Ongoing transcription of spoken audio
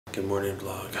Good morning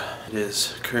vlog. It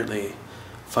is currently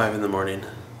 5 in the morning.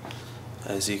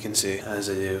 As you can see, as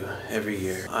I do every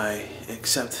year, I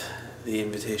accept the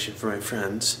invitation from my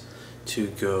friends to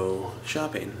go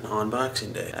shopping on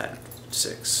Boxing Day at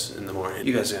 6 in the morning.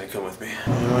 You guys are gonna come with me.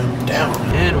 Going down.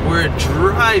 And we're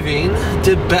driving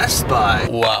to Best Buy.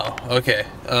 Wow, okay.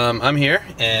 I'm here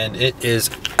and it is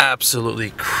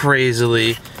absolutely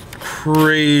crazy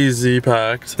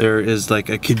packed. There is like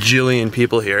a kajillion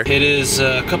people here. It is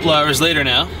a couple hours later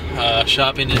now.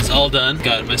 Shopping is all done.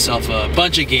 Got myself a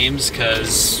bunch of games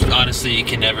because honestly you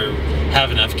can never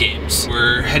have enough games.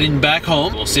 We're heading back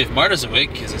home. We'll see if Marta's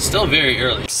awake because it's still very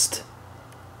early. Psst.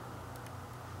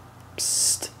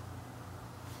 Psst.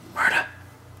 Marta.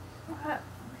 What?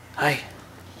 Hi.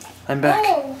 I'm back.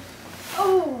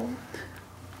 Oh.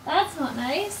 That's not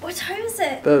nice. What time is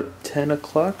it? About 10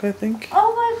 o'clock, I think.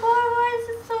 Oh my god, why is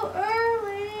it so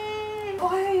early?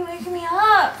 Why are you waking me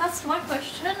up? That's my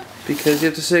question. Because you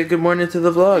have to say good morning to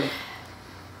the vlog.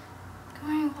 Good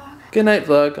morning, vlog. Good night,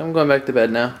 vlog. I'm going back to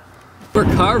bed now. We're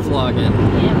car vlogging.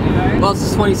 Yeah, we are. Well, it's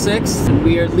the 26th, and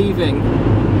we are leaving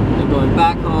and going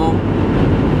back home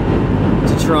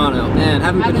to Toronto. Man,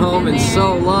 haven't been home in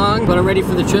so long, but I'm ready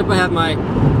for the trip. I have my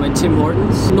Tim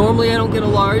Hortons. Normally I don't get a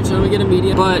large, I only get a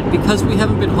medium, but because we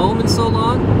haven't been home in so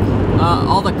long,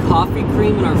 all the coffee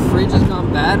cream in our fridge has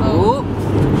gone bad. Oh,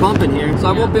 bumping here. So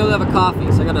I won't be able to have a coffee,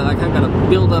 so I gotta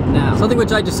build up now. Something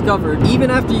which I discovered, even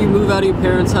after you move out of your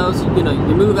parents' house, you know,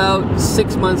 you move out,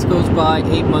 6 months goes by,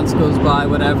 8 months goes by,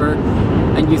 whatever,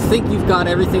 and you think you've got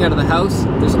everything out of the house,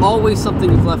 there's always something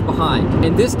you've left behind.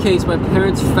 In this case, my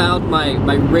parents found my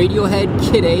Radiohead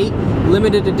Kid A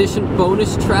limited edition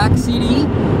bonus track CD,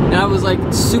 and I was like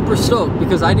super stoked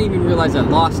because I didn't even realize I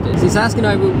lost it. See, Saskia and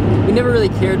I, we never really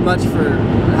cared much for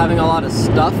having a lot of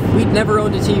stuff. We'd never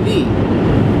owned a TV.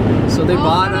 So they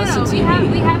bought us a TV.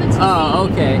 We have a TV. Oh,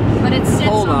 okay. But it sits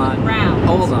on the ground.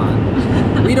 Hold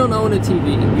on. We don't own a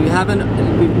TV.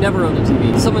 We've never owned a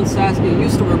TV. Someone Saskia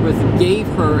used to work with gave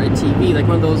her a TV, like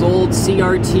one of those old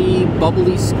CRT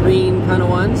bubbly screen kind of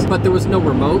ones, but there was no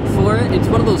remote for it. It's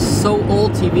one of those so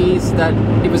old TVs that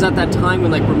it was at that time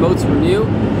when like remotes were new,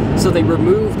 so they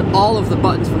removed all of the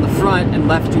buttons from the front and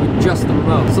left you with just the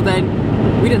remote. So then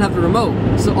we didn't have the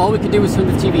remote, so all we could do was turn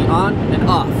the TV on and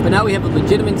off. But now we have a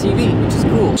legitimate TV, which is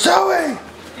cool. Zoe!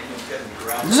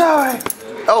 Zoe!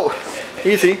 Oh,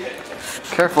 easy.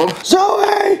 Careful.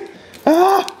 Zoe!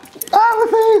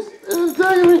 Please! It's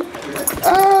taking me.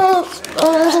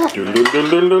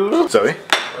 Zoe? Do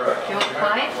you want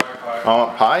pie? I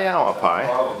want pie? Yeah, I want pie.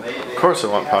 Of course I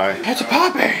want pie. It's a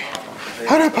puppy!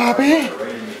 Hello, puppy!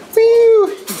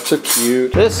 Woo! So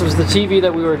cute. This was the TV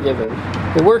that we were given.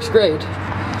 It works great.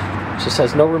 It just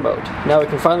has no remote. Now we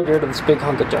can finally get rid of this big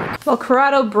hunk of junk. While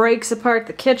Corrado breaks apart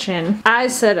the kitchen, I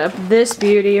set up this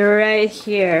beauty right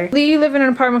here. We live in an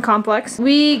apartment complex.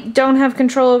 We don't have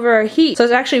control over our heat, so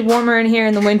it's actually warmer in here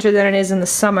in the winter than it is in the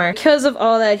summer. Because of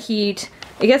all that heat,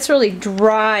 it gets really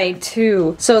dry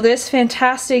too. So this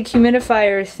fantastic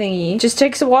humidifier thingy just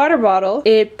takes a water bottle,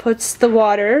 it puts the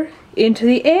water into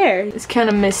the air. It's kind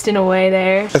of misting away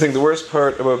there. I think the worst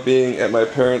part about being at my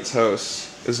parents' house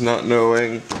is not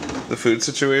knowing the food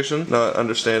situation, not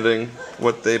understanding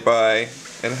what they buy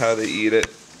and how they eat it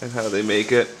and how they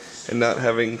make it, and not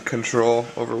having control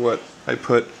over what I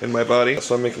put in my body.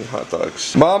 So I'm making hot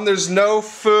dogs. Mom, there's no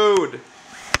food!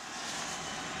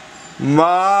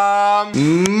 Mom!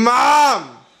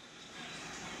 Mom!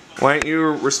 Why aren't you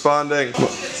responding?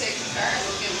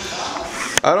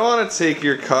 I don't want to take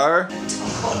your car.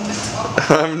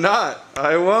 I'm not.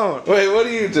 I won't. Wait, what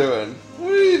are you doing?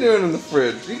 What are you doing in the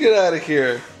fridge? You get out of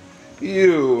here.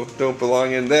 You don't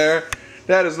belong in there.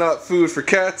 That is not food for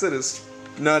cats. That is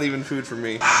not even food for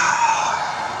me.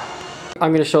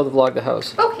 I'm gonna show the vlog the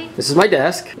house. Okay. This is my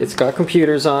desk. It's got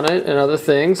computers on it and other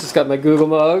things. It's got my Google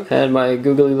mug and my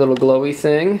googly little glowy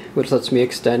thing, which lets me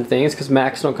extend things because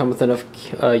Macs don't come with enough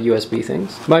USB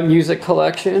things. My music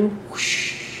collection.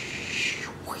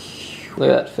 Look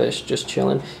at that fish just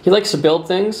chilling. He likes to build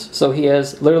things, so he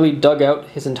has literally dug out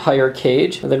his entire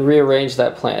cage and then rearranged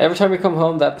that plant. Every time we come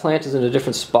home, that plant is in a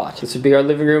different spot. This would be our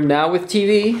living room now with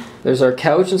TV. There's our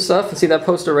couch and stuff. And see that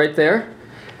poster right there?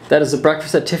 That is the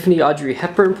Breakfast at Tiffany Audrey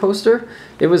Hepburn poster.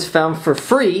 It was found for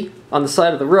free on the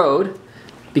side of the road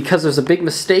because there's a big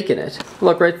mistake in it.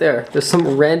 Look right there. There's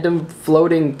some random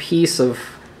floating piece of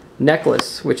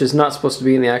necklace which is not supposed to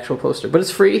be in the actual poster, but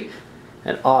it's free.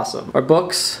 and awesome. Our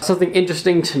books, something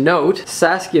interesting to note,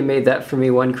 Saskia made that for me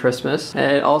one Christmas,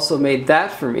 and also made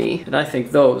that for me, and I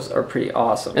think those are pretty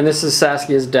awesome. And this is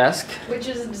Saskia's desk. Which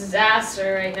is a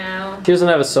disaster right now. She doesn't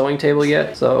have a sewing table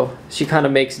yet, so she kind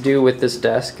of makes do with this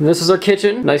desk. And this is our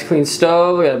kitchen. Nice clean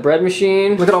stove, we got a bread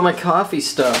machine. Look at all my coffee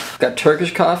stuff. Got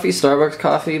Turkish coffee, Starbucks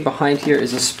coffee. Behind here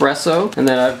is espresso. And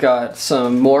then I've got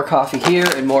some more coffee here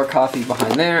and more coffee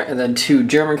behind there. And then 2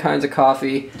 German kinds of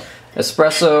coffee.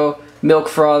 Espresso, milk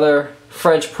frother,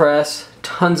 French press,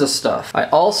 tons of stuff. I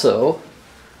also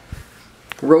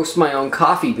roast my own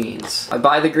coffee beans. I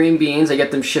buy the green beans, I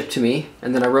get them shipped to me,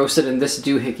 and then I roast it in this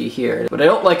doohickey here. What I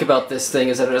don't like about this thing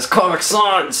is that it has Comic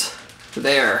Sans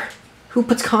there. Who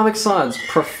puts Comic Sans?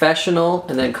 Professional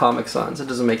and then Comic Sans. It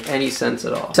doesn't make any sense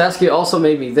at all. Saskia also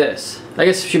made me this. I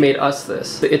guess she made us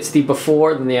this. It's the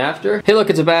before and the after. Hey look,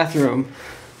 it's a bathroom.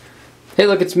 Hey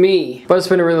look, it's me. But it's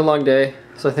been a really long day,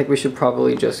 so I think we should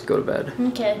probably just go to bed.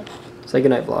 Okay. Say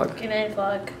goodnight, vlog. Good night,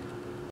 vlog.